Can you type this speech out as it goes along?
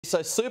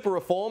So super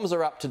reforms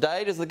are up to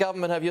date. Does the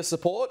government have your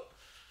support?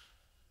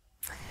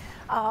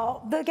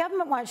 The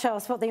government won't show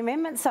us what the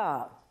amendments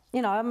are.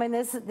 You know, I mean,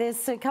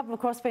 there's a couple of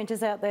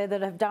crossbenchers out there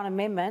that have done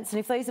amendments, and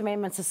if these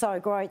amendments are so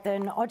great,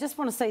 then I just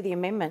want to see the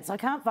amendments. I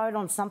can't vote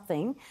on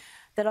something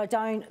that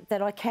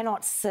I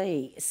cannot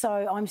see. So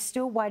I'm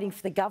still waiting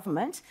for the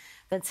government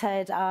that's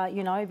had,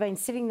 been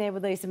sitting there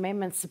with these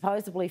amendments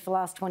supposedly for the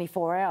last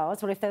 24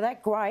 hours. Well, if they're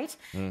that great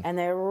and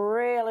they're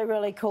really,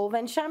 really cool,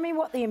 then show me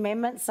what the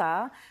amendments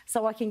are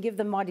so I can give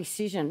them my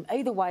decision.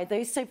 Either way,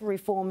 these super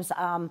reforms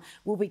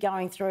will be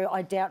going through.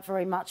 I doubt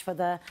very much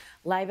whether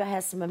Labor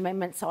has some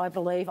amendments, I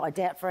believe. I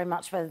doubt very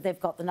much whether they've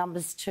got the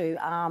numbers to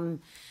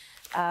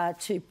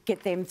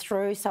get them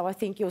through. So I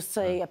think you'll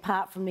see,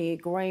 apart from the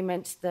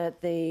agreement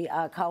that the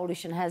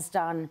coalition has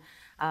done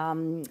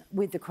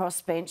with the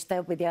crossbench,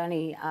 they'll be the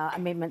only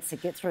amendments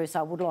that get through. So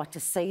I would like to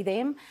see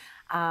them.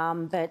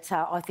 But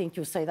I think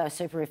you'll see those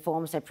super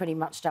reforms, they're pretty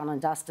much done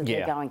and dusted.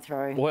 They're going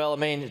through. Well, I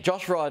mean,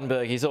 Josh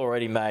Frydenberg, he's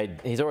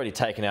already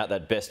taken out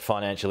that best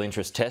financial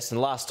interest test. And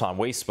last time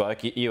we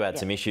spoke, you had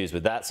some issues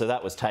with that, so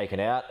that was taken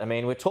out. I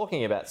mean, we're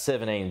talking about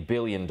 $17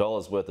 billion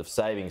worth of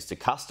savings to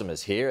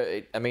customers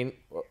here. I mean,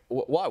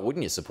 why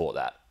wouldn't you support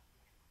that?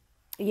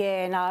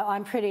 Yeah, no,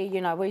 I'm pretty,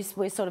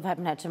 we sort of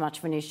haven't had too much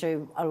of an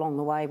issue along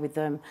the way with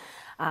them.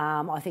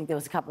 I think there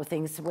was a couple of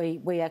things.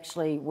 We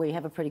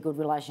have a pretty good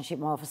relationship,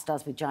 my office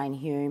does, with Jane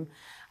Hume.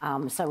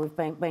 So we've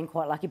been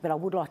quite lucky, but I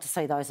would like to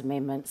see those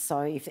amendments.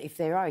 So if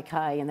they're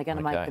okay and they're going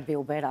to make the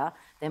bill better,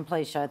 then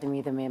please show them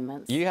your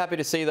amendments. Are you happy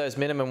to see those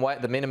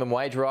the minimum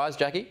wage rise,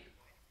 Jacqui?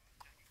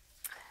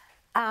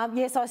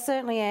 Yes, I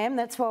certainly am.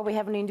 That's why we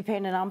have an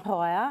independent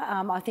umpire.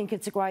 I think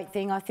it's a great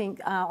thing.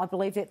 I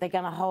believe that they're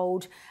going to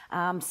hold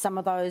some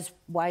of those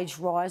wage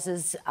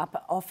rises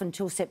off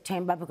until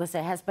September, because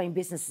there has been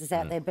businesses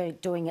out there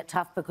doing it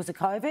tough because of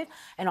COVID,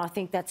 and I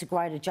think that's a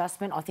great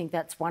adjustment. I think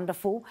that's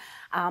wonderful.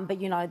 But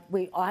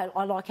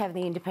I like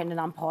having the independent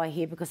umpire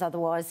here, because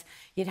otherwise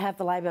you'd have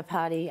the Labor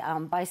Party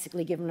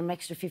basically giving them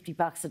extra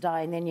 $50 a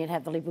day, and then you'd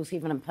have the Liberals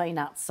giving them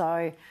peanuts.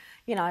 So.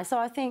 So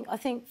I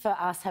think for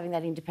us, having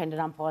that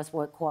independent umpires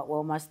work quite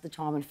well most of the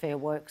time in Fair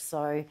Work.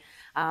 So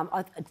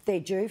they're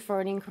due for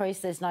an increase,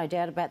 there's no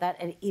doubt about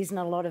that. It isn't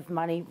a lot of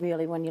money,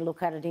 really, when you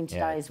look at it in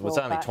today's world.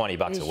 Well, it's only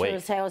 $20 a week.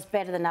 It sure is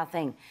better than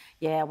nothing.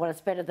 Yeah, well,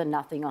 it's better than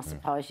nothing, I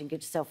suppose. You can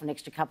get yourself an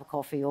extra cup of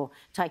coffee, or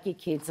take your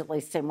kids, at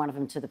least send one of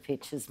them to the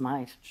pitches,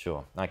 mate.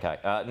 Sure, OK.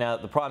 Now,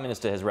 the Prime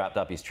Minister has wrapped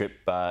up his trip.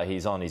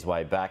 He's on his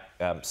way back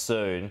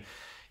soon.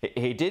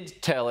 He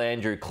did tell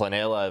Andrew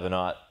Clennell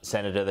overnight,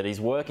 Senator, that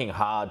he's working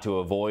hard to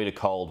avoid a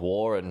Cold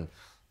War, and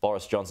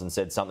Boris Johnson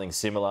said something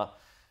similar,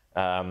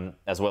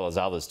 as well as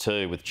others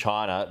too, with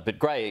China. But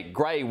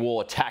grey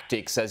war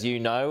tactics, as you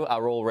know,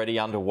 are already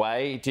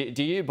underway.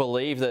 Do you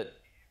believe that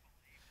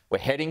we're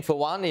heading for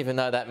one, even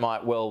though that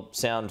might well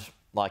sound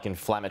like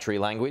inflammatory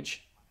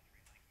language?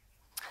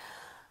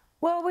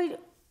 Well,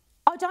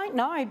 I don't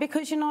know,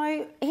 because,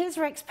 here's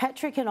Rex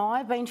Patrick and I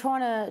have been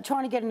trying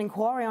to get an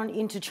inquiry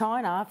into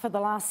China for the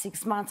last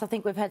 6 months. I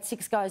think we've had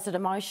 6 goes at a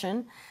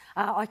motion.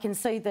 I can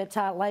see that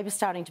Labor's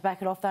starting to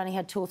back it off. They only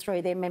had 2 or 3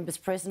 of their members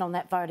present on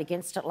that vote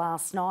against it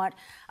last night.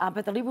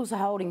 But the Liberals are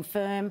holding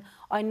firm.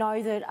 I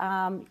know that,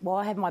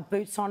 I have my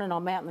boots on and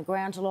I'm out on the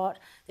ground a lot.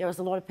 There is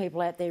a lot of people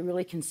out there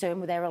really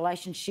concerned with our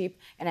relationship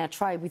and our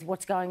trade with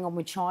what's going on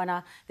with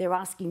China. They're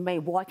asking me,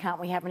 why can't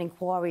we have an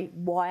inquiry?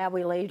 Why are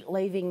we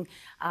leaving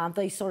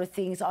these sort of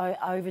things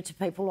over to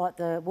people like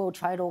the World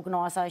Trade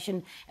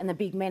Organisation and the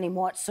big men in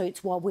white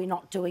suits, while we're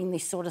not doing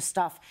this sort of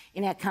stuff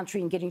in our country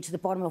and getting to the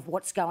bottom of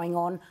what's going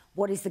on?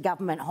 What is the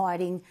government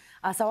hiding?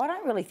 So I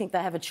don't really think they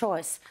have a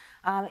choice.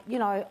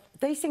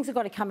 These things have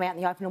got to come out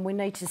in the open, and we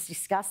need to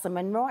discuss them.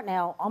 And right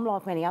now, I'm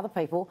like many other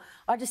people,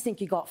 I just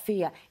think you've got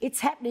fear. It's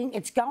happening,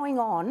 it's going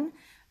on.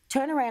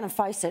 Turn around and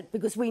face it,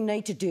 because we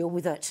need to deal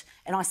with it.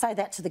 And I say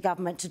that to the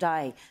government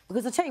today,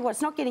 because I tell you what,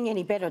 it's not getting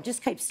any better, it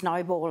just keeps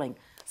snowballing.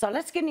 So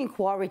let's get an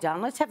inquiry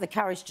done. Let's have the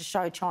courage to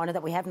show China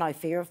that we have no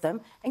fear of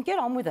them and get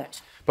on with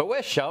it. But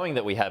we're showing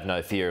that we have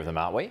no fear of them,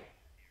 aren't we?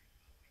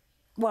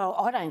 Well,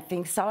 I don't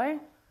think so.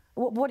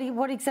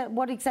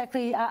 What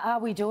exactly are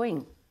we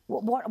doing?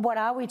 What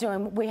are we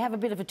doing? We have a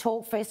bit of a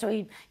talk fest,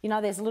 or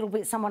there's a little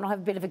bit, someone will have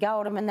a bit of a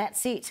go at them, and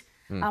that's it.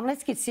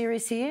 Let's get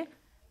serious here.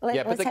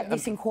 Let's have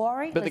this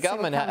inquiry. But the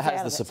government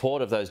has the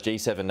support of those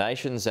G7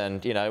 nations,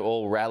 and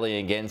all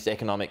rallying against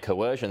economic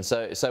coercion.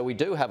 So we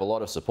do have a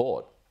lot of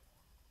support.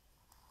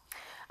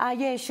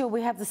 Yeah, sure,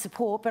 we have the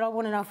support, but I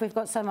want to know, if we've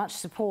got so much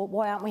support,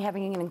 why aren't we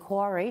having an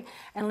inquiry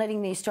and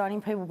letting the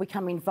Australian people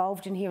become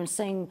involved in here and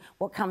seeing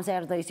what comes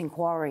out of these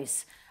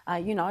inquiries?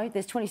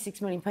 There's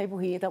 26 million people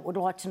here that would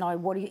like to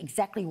know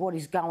exactly what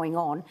is going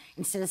on,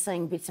 instead of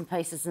seeing bits and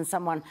pieces and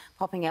someone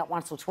popping out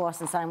once or twice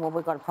and saying, well,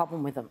 we've got a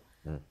problem with them.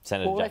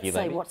 Senator Jacqui Lambie,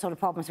 let's see what sort of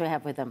problems we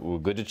have with them. Well,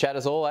 good to chat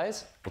as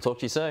always. We'll talk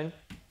to you soon.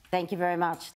 Thank you very much.